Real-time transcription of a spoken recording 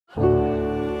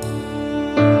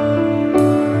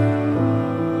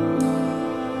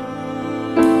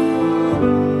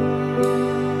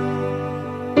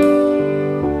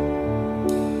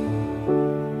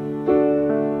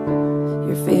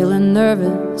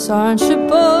aren't you,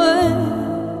 boy?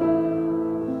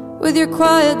 With your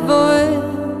quiet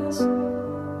voice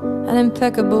and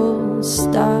impeccable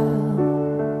style.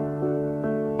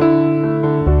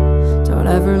 Don't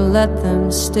ever let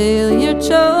them steal your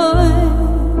joy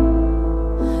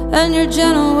and your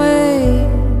gentle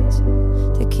ways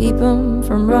to keep them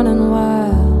from running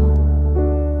wild.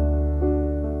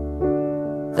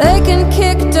 They can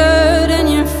kick dirt in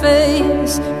your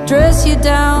face, dress you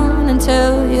down and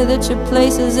tell you that your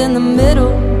place is in the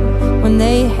middle when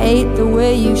they hate the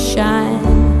way you shine.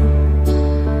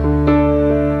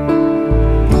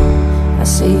 I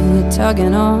see you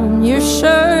tugging on your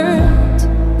shirt,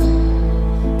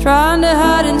 trying to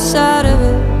hide inside of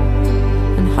it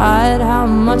and hide how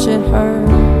much it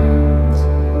hurts.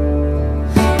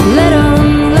 Let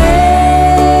them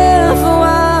laugh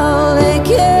while they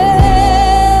can.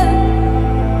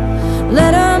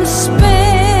 Let them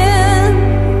spin,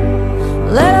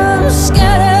 let them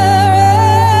scatter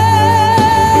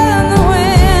in the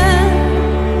wind.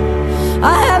 I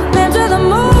have been to the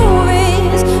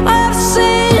movies, I have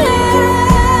seen it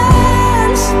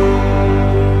ends,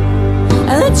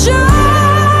 and the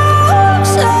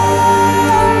jokes are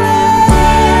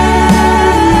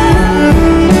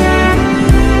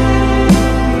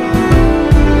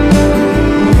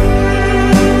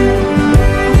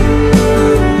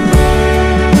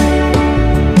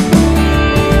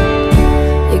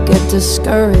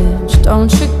discouraged,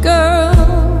 don't you, girl?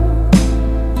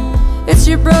 It's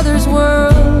your brother's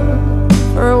world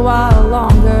for a while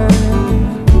longer.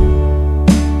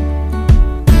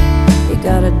 You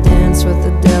gotta dance with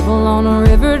the devil on a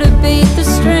river to beat the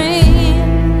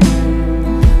stream.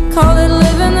 Call it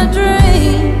living the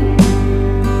dream,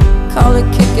 call it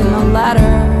kicking the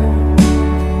ladder.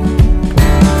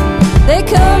 They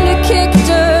come to kick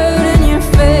dirt in your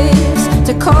face,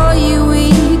 to call you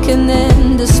weak and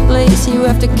then displace you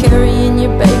after carrying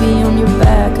your baby on your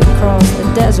back across the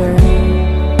desert.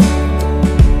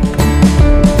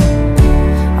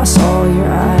 I saw your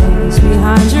eyes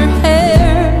behind your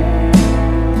hair,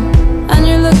 and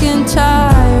you're looking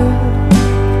tired,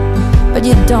 but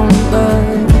you don't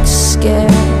look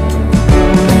scared.